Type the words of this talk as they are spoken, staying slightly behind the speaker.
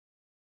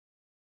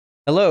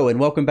Hello and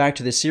welcome back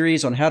to the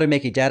series on how to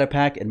make a data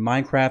pack in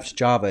Minecraft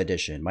Java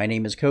Edition. My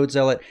name is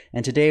CodeZealot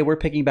and today we're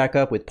picking back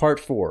up with part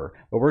 4,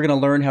 where we're going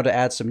to learn how to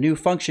add some new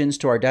functions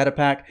to our data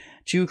pack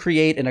to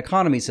create an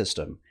economy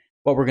system.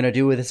 What we're going to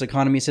do with this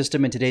economy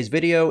system in today's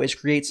video is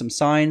create some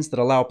signs that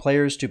allow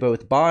players to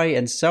both buy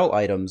and sell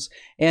items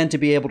and to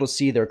be able to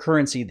see their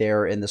currency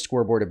there in the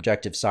scoreboard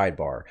objective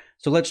sidebar.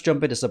 So let's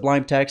jump into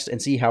Sublime Text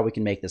and see how we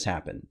can make this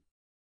happen.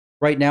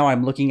 Right now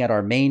I'm looking at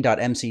our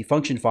main.mc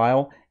function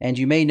file, and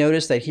you may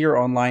notice that here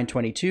on line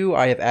 22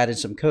 I have added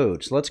some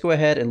code. So let's go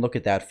ahead and look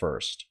at that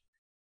first.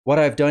 What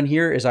I've done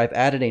here is I've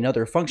added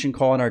another function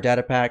call in our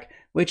data pack,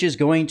 which is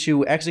going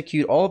to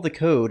execute all of the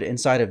code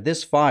inside of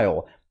this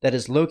file that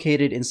is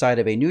located inside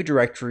of a new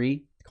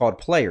directory called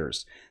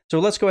players. So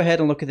let's go ahead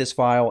and look at this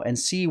file and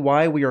see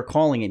why we are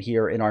calling it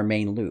here in our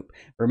main loop.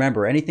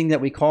 Remember, anything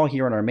that we call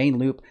here in our main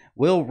loop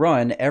will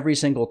run every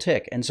single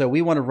tick, and so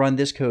we want to run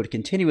this code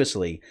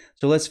continuously.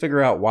 So let's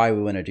figure out why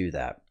we want to do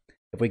that.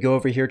 If we go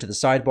over here to the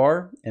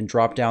sidebar and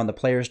drop down the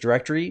players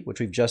directory, which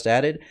we've just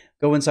added,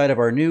 go inside of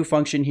our new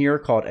function here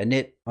called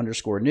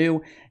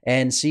init_new,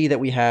 and see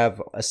that we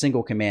have a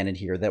single command in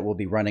here that will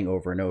be running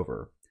over and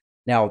over.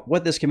 Now,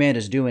 what this command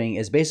is doing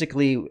is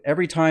basically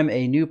every time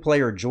a new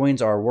player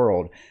joins our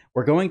world,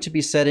 we're going to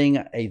be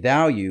setting a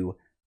value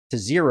to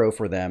 0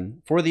 for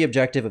them for the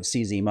objective of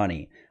CZ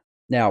money.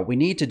 Now, we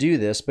need to do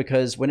this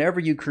because whenever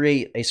you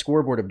create a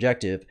scoreboard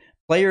objective,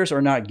 players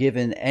are not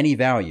given any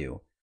value.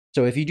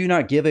 So if you do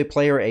not give a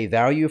player a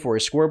value for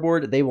a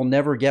scoreboard, they will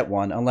never get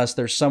one unless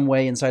there's some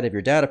way inside of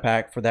your data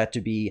pack for that to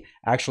be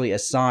actually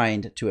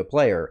assigned to a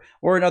player,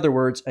 or in other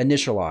words,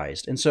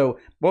 initialized. And so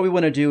what we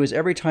want to do is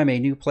every time a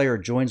new player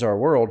joins our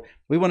world,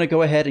 we want to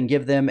go ahead and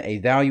give them a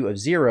value of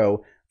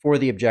 0 for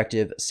the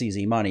objective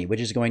CZ money, which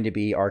is going to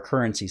be our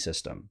currency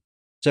system.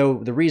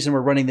 So the reason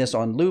we're running this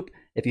on loop,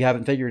 if you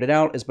haven't figured it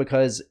out, is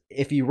because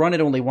if you run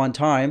it only one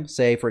time,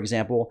 say, for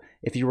example,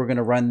 if you were going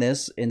to run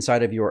this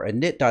inside of your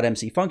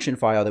init.mc function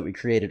file that we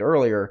created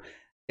earlier,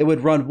 it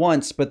would run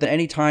once, but then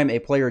anytime a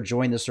player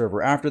joined the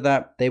server after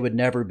that, they would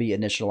never be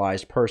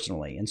initialized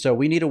personally. And so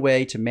we need a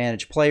way to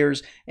manage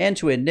players and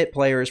to init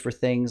players for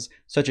things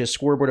such as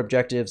scoreboard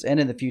objectives, and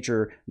in the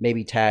future,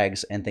 maybe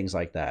tags and things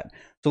like that.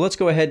 So let's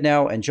go ahead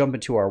now and jump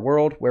into our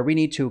world where we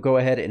need to go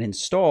ahead and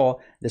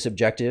install this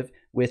objective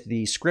with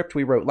the script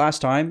we wrote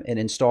last time in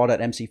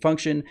install.mc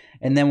function,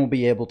 and then we'll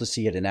be able to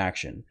see it in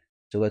action.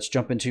 So let's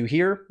jump into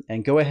here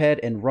and go ahead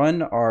and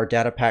run our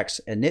data pack's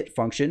init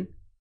function.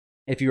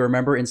 If you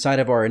remember, inside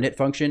of our init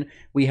function,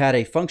 we had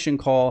a function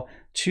call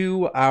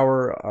to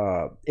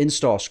our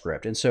install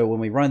script. And so when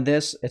we run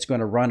this, it's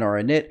going to run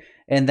our init,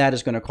 and that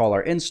is going to call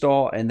our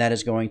install, and that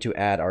is going to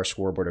add our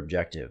scoreboard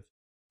objective.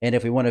 And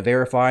if we want to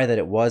verify that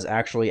it was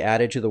actually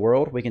added to the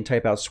world, we can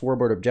type out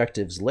scoreboard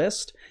objectives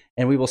list,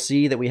 and we will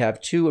see that we have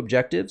 2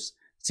 objectives,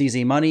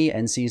 CZ money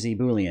and CZ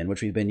boolean,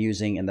 which we've been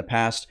using in the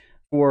past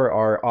for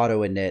our auto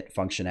init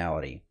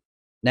functionality.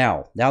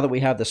 Now that we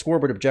have the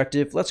scoreboard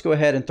objective, let's go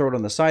ahead and throw it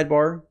on the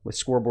sidebar with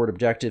scoreboard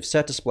objective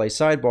set display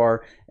sidebar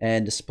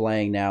and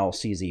displaying now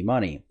CZ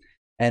money.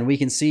 And we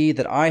can see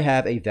that I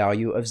have a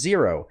value of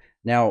 0.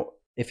 Now,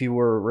 if you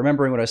were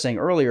remembering what I was saying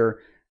earlier,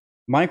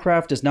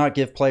 Minecraft does not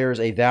give players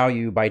a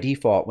value by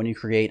default when you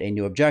create a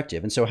new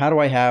objective. And so how do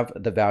I have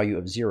the value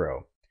of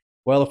 0?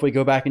 Well, if we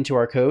go back into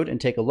our code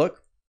and take a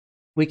look,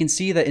 we can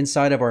see that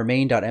inside of our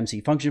main.mc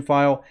function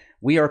file,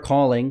 we are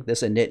calling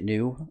this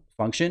initNew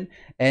function,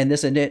 and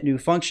this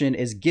initNew function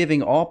is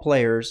giving all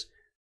players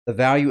the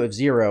value of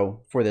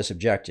 0 for this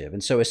objective.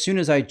 And so as soon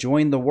as I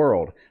joined the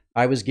world,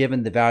 I was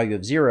given the value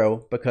of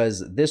 0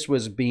 because this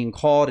was being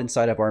called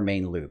inside of our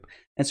main loop.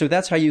 And so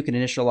that's how you can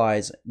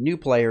initialize new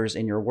players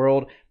in your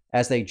world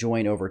as they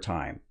join over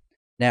time.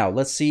 Now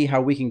let's see how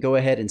we can go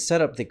ahead and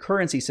set up the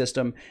currency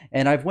system,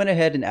 and I've went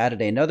ahead and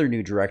added another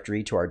new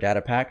directory to our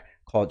data pack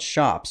called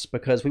shops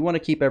because we want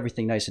to keep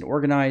everything nice and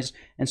organized,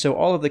 and so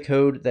all of the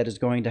code that is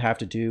going to have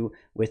to do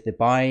with the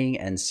buying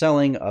and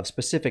selling of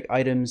specific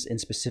items in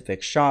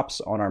specific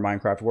shops on our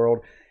Minecraft world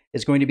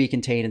is going to be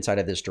contained inside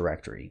of this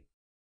directory.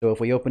 So if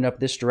we open up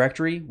this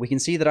directory, we can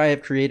see that I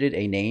have created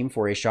a name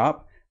for a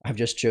shop. I've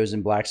just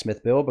chosen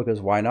Blacksmith Bill because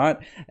why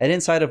not? And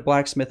inside of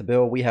Blacksmith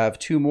Bill, we have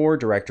 2 more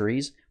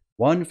directories,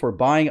 one for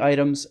buying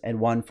items and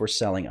one for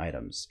selling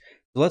items.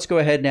 So let's go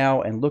ahead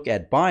now and look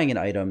at buying an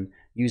item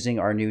using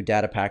our new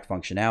data pack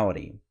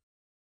functionality.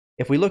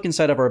 If we look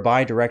inside of our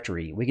buy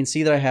directory, we can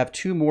see that I have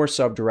 2 more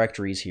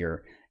subdirectories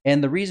here.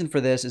 And the reason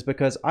for this is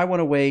because I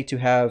want a way to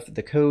have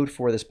the code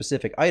for the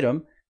specific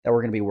item that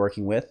we're going to be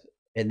working with,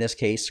 in this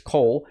case,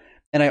 coal.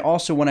 And I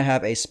also want to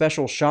have a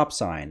special shop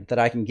sign that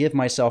I can give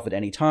myself at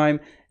any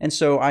time. And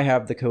so I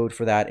have the code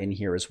for that in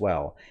here as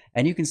well.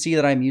 And you can see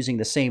that I'm using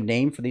the same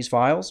name for these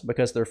files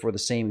because they're for the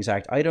same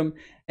exact item.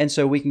 And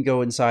so we can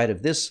go inside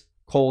of this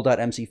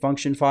coal.mc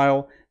function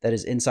file that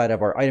is inside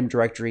of our item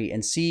directory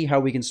and see how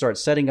we can start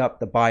setting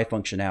up the buy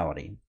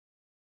functionality.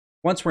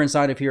 Once we're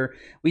inside of here,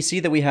 we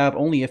see that we have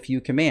only a few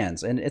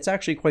commands, and it's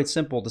actually quite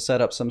simple to set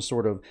up some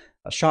sort of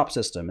a shop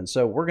system. And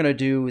so we're going to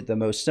do the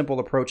most simple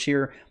approach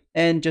here,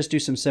 and just do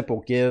some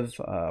simple give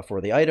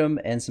for the item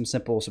and some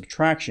simple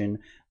subtraction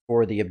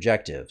for the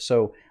objective.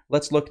 So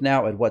let's look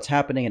now at what's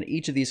happening in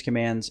each of these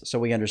commands so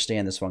we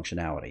understand this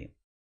functionality.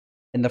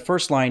 In the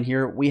first line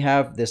here, we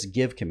have this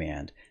give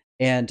command.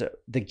 And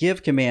the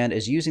give command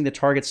is using the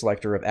target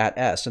selector of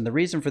 @s. And the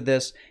reason for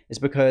this is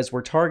because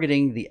we're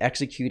targeting the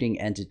executing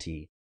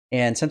entity.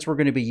 And since we're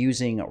going to be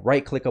using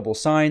right-clickable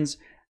signs,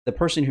 the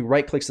person who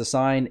right-clicks the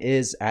sign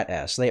is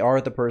 @s. They are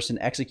the person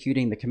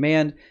executing the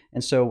command.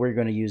 And so we're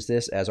going to use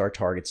this as our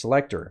target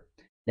selector.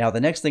 Now,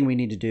 the next thing we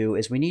need to do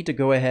is we need to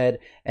go ahead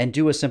and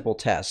do a simple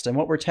test. And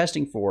what we're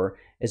testing for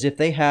is if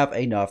they have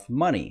enough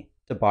money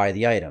to buy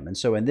the item. And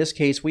so in this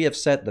case, we have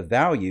set the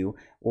value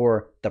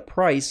or the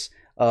price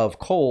of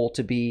coal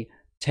to be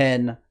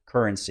 10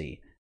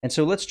 currency. And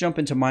so let's jump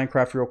into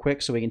Minecraft real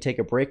quick so we can take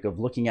a break of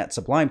looking at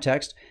Sublime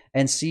Text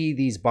and see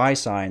these buy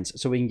signs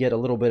so we can get a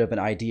little bit of an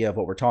idea of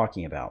what we're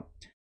talking about.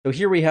 So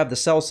here we have the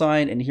sell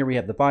sign and here we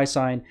have the buy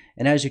sign.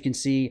 And as you can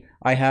see,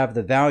 I have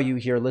the value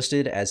here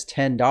listed as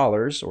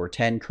 $10 or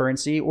 10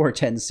 currency or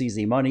 10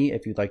 CZ money,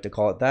 if you'd like to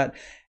call it that.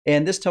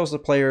 And this tells the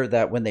player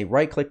that when they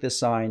right click this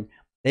sign,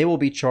 they will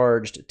be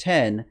charged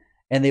 10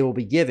 and they will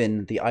be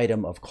given the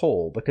item of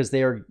coal because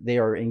they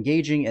are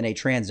engaging in a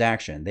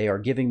transaction. They are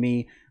giving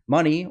me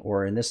money,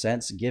 or in this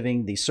sense,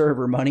 giving the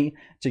server money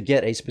to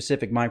get a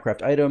specific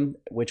Minecraft item,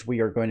 which we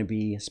are going to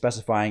be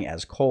specifying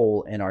as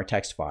coal in our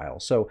text file.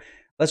 So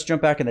let's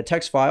jump back in the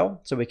text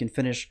file so we can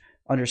finish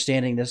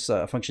understanding this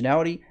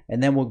functionality,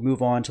 and then we'll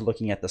move on to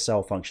looking at the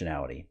sell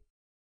functionality.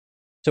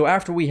 So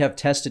after we have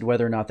tested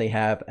whether or not they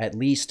have at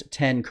least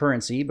 10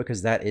 currency,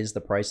 because that is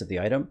the price of the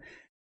item,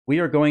 we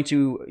are going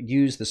to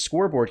use the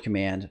scoreboard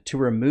command to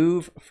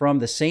remove from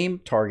the same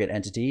target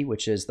entity,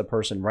 which is the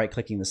person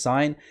right-clicking the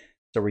sign.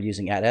 So we're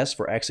using @s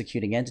for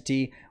executing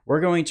entity. We're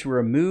going to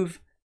remove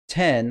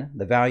 10,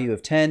 the value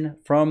of 10,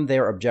 from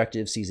their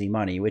objective CZ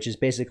money, which is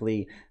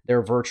basically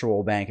their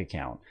virtual bank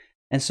account.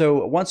 And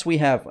so once we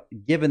have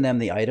given them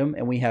the item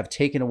and we have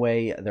taken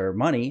away their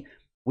money,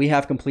 we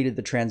have completed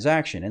the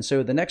transaction. And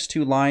so the next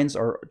two lines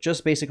are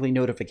just basically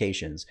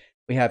notifications.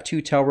 We have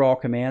two tell raw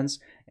commands,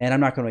 and I'm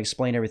not going to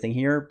explain everything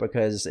here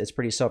because it's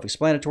pretty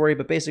self-explanatory,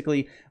 but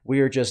basically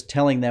we are just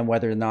telling them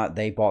whether or not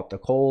they bought the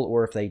coal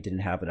or if they didn't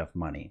have enough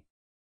money.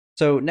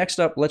 So next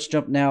up, let's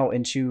jump now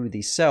into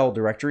the sell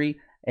directory,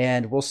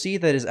 and we'll see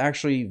that it's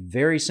actually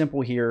very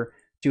simple here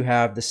to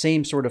have the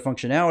same sort of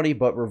functionality,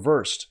 but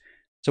reversed.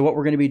 So what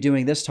we're going to be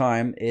doing this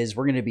time is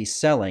we're going to be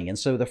selling. And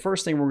so the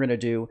first thing we're going to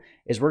do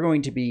is we're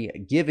going to be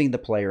giving the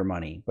player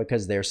money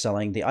because they're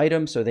selling the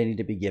item, so they need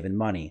to be given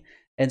money.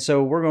 And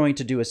so we're going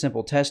to do a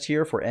simple test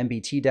here for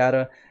MBT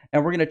data,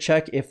 and we're going to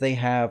check if they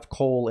have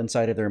coal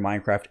inside of their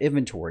Minecraft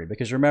inventory.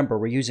 Because remember,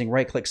 we're using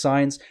right-click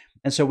signs,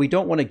 and so we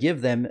don't want to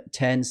give them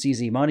 10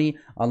 CZ money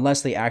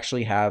unless they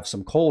actually have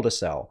some coal to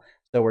sell.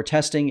 So we're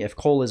testing if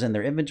coal is in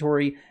their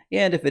inventory,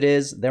 and if it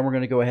is, then we're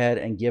going to go ahead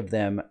and give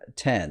them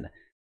 10.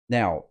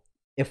 Now,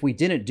 if we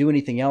didn't do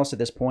anything else at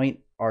this point,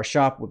 our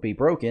shop would be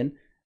broken,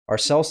 our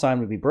sell sign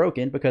would be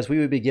broken because we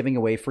would be giving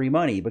away free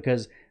money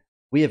because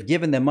we have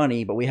given them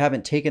money, but we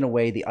haven't taken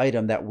away the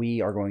item that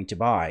we are going to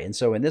buy. And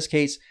so in this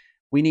case,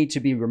 we need to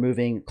be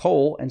removing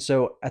coal. And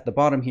so at the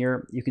bottom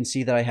here, you can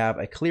see that I have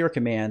a clear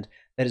command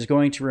that is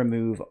going to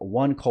remove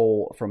 1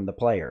 coal from the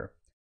player.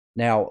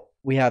 Now,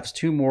 we have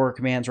two more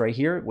commands right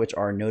here, which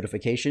are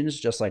notifications,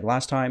 just like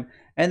last time.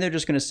 And they're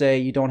just going to say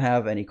you don't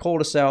have any coal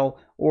to sell,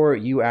 or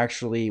you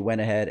actually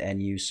went ahead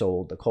and you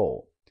sold the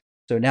coal.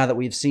 So now that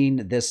we've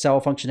seen this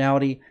sell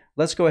functionality,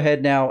 let's go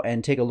ahead now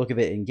and take a look at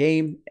it in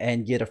game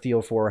and get a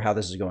feel for how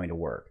this is going to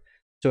work.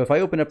 So if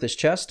I open up this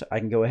chest, I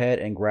can go ahead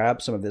and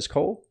grab some of this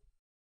coal.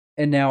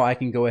 And now I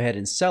can go ahead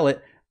and sell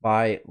it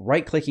by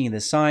right-clicking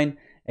this sign.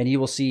 And you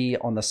will see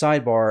on the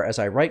sidebar, as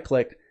I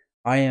right-click,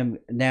 I am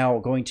now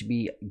going to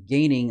be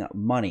gaining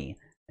money.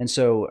 And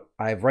so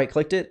I've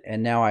right-clicked it,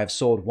 and now I've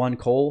sold 1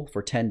 coal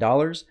for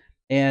 $10.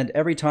 And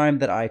every time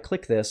that I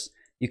click this,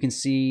 you can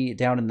see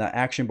down in the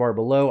action bar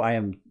below, I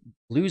am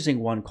losing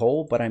 1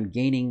 coal, but I'm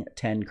gaining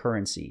 10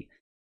 currency.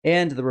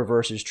 And the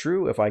reverse is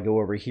true. If I go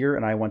over here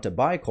and I want to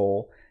buy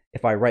coal,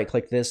 if I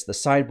right-click this, the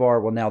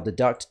sidebar will now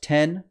deduct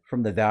 10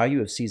 from the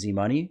value of CZ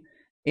money,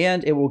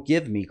 and it will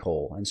give me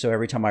coal. And so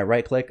every time I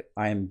right-click,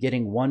 I'm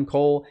getting 1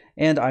 coal,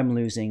 and I'm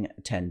losing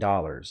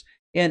 $10.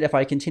 And if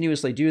I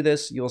continuously do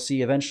this, you'll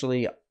see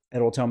eventually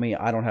it'll tell me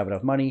I don't have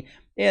enough money.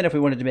 And if we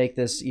wanted to make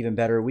this even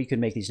better, we could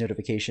make these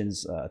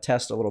notifications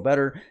test a little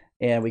better,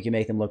 and we can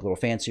make them look a little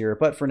fancier.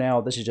 But for now,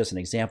 this is just an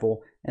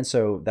example, and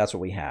so that's what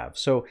we have.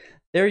 So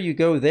there you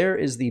go. There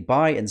is the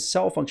buy and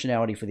sell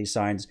functionality for these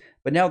signs.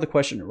 But now the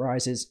question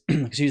arises,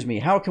 excuse me,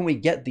 how can we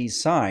get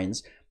these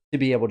signs to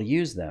be able to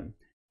use them?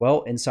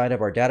 Well, inside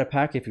of our data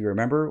pack, if you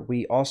remember,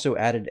 we also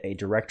added a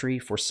directory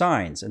for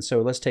signs. And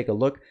so let's take a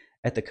look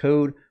at the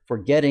code for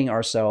getting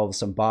ourselves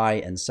some buy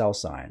and sell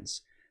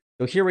signs.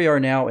 So here we are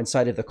now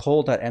inside of the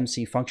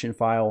coal.mc function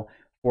file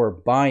for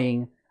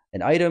buying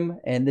an item.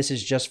 And this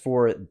is just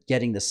for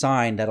getting the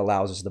sign that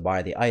allows us to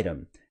buy the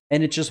item.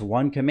 And it's just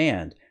one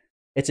command.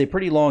 It's a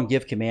pretty long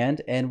give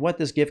command, and what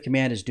this give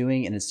command is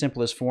doing in its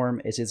simplest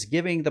form is it's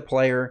giving the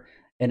player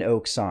an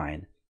oak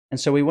sign. And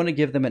so we want to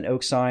give them an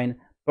oak sign,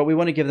 but we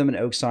want to give them an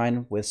oak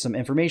sign with some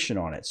information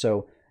on it.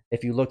 So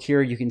if you look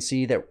here, you can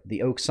see that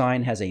the oak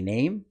sign has a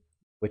name,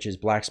 which is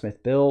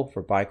Blacksmith Bill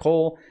for buy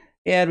coal,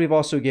 and we've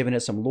also given it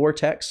some lore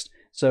text.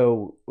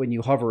 So when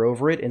you hover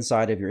over it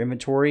inside of your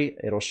inventory,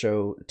 it'll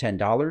show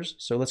 $10.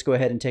 So let's go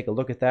ahead and take a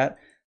look at that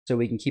so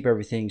we can keep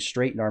everything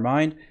straight in our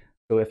mind.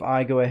 So if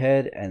I go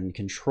ahead and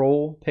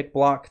control pick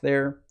block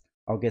there,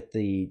 I'll get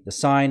the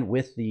sign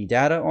with the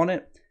data on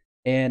it,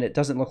 and it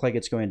doesn't look like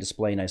it's going to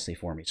display nicely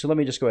for me. So let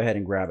me just go ahead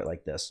and grab it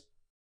like this.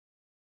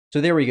 So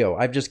there we go.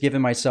 I've just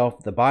given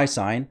myself the buy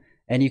sign,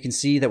 and you can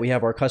see that we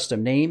have our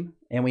custom name,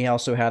 and we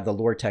also have the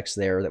lore text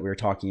there that we were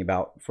talking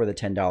about for the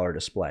 $10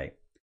 display.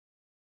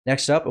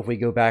 Next up, if we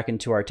go back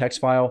into our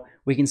text file,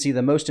 we can see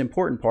the most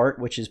important part,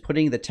 which is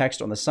putting the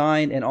text on the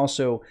sign and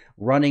also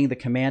running the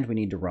command we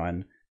need to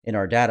run in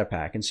our data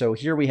pack. And so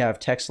here we have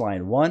text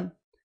line 1,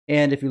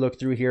 and if you look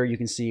through here, you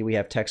can see we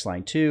have text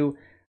line 2,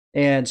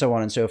 and so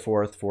on and so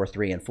forth for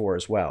 3 and 4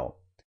 as well.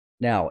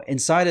 Now,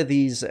 inside of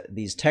these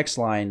text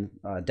line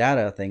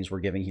data things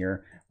we're giving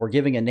here, we're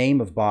giving a name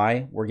of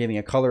buy, we're giving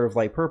a color of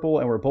light purple,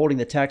 and we're bolding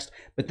the text,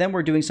 but then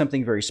we're doing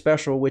something very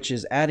special, which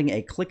is adding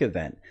a click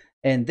event.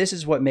 And this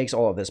is what makes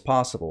all of this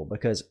possible,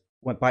 because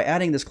by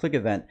adding this click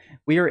event,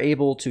 we are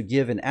able to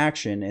give an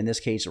action, in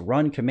this case,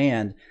 run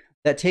command,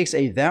 that takes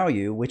a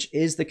value, which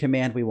is the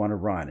command we want to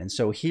run. And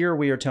so here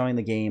we are telling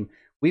the game,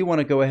 we want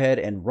to go ahead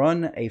and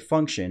run a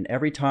function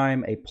every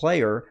time a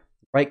player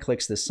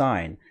right-clicks the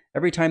sign.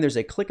 Every time there's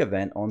a click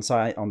event on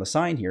the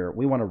sign here,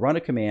 we want to run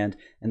a command,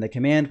 and the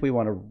command we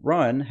want to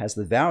run has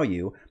the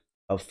value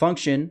of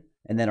function,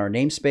 and then our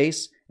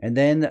namespace, and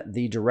then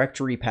the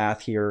directory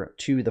path here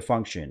to the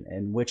function,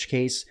 in which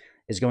case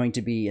is going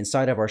to be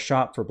inside of our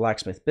shop for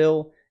Blacksmith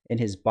Bill, in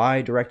his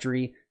buy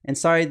directory,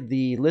 inside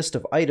the list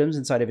of items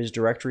inside of his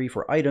directory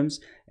for items,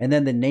 and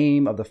then the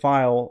name of the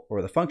file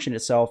or the function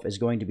itself is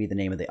going to be the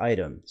name of the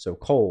item, so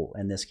coal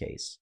in this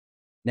case.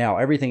 Now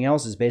everything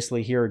else is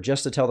basically here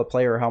just to tell the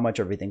player how much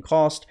everything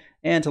cost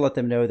and to let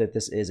them know that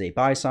this is a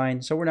buy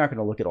sign, so we're not going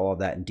to look at all of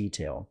that in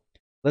detail.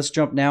 Let's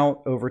jump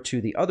now over to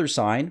the other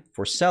sign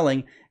for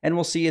selling, and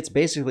we'll see it's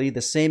basically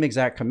the same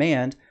exact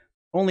command,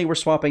 only we're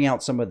swapping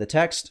out some of the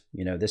text.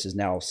 You know, this is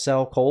now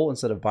sell coal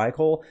instead of buy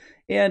coal,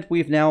 and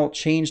we've now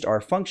changed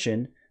our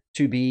function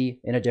to be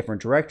in a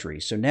different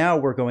directory. So now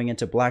we're going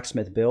into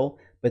Blacksmith Bill,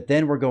 but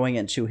then we're going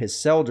into his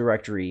sell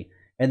directory,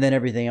 and then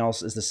everything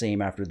else is the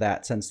same after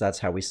that, since that's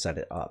how we set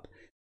it up.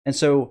 And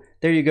so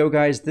there you go,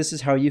 guys. This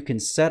is how you can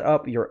set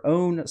up your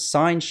own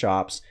sign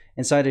shops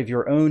inside of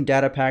your own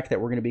data pack that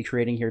we're going to be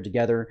creating here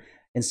together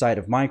inside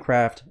of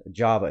Minecraft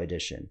Java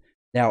Edition.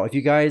 Now, if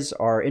you guys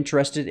are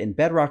interested in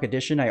Bedrock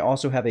Edition, I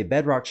also have a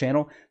Bedrock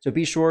channel, so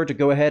be sure to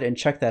go ahead and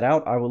check that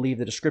out. I will leave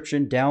the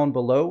description down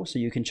below so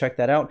you can check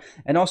that out.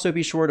 And also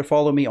be sure to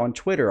follow me on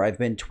Twitter. I've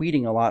been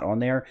tweeting a lot on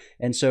there,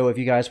 and so if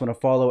you guys want to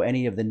follow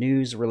any of the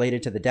news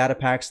related to the data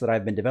packs that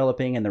I've been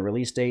developing and the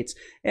release dates,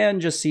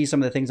 and just see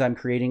some of the things I'm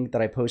creating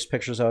that I post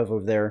pictures of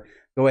over there,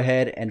 go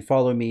ahead and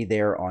follow me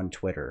there on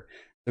Twitter.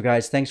 So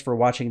guys, thanks for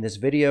watching this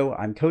video.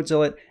 I'm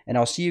CodeZealot, and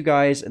I'll see you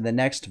guys in the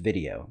next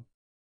video.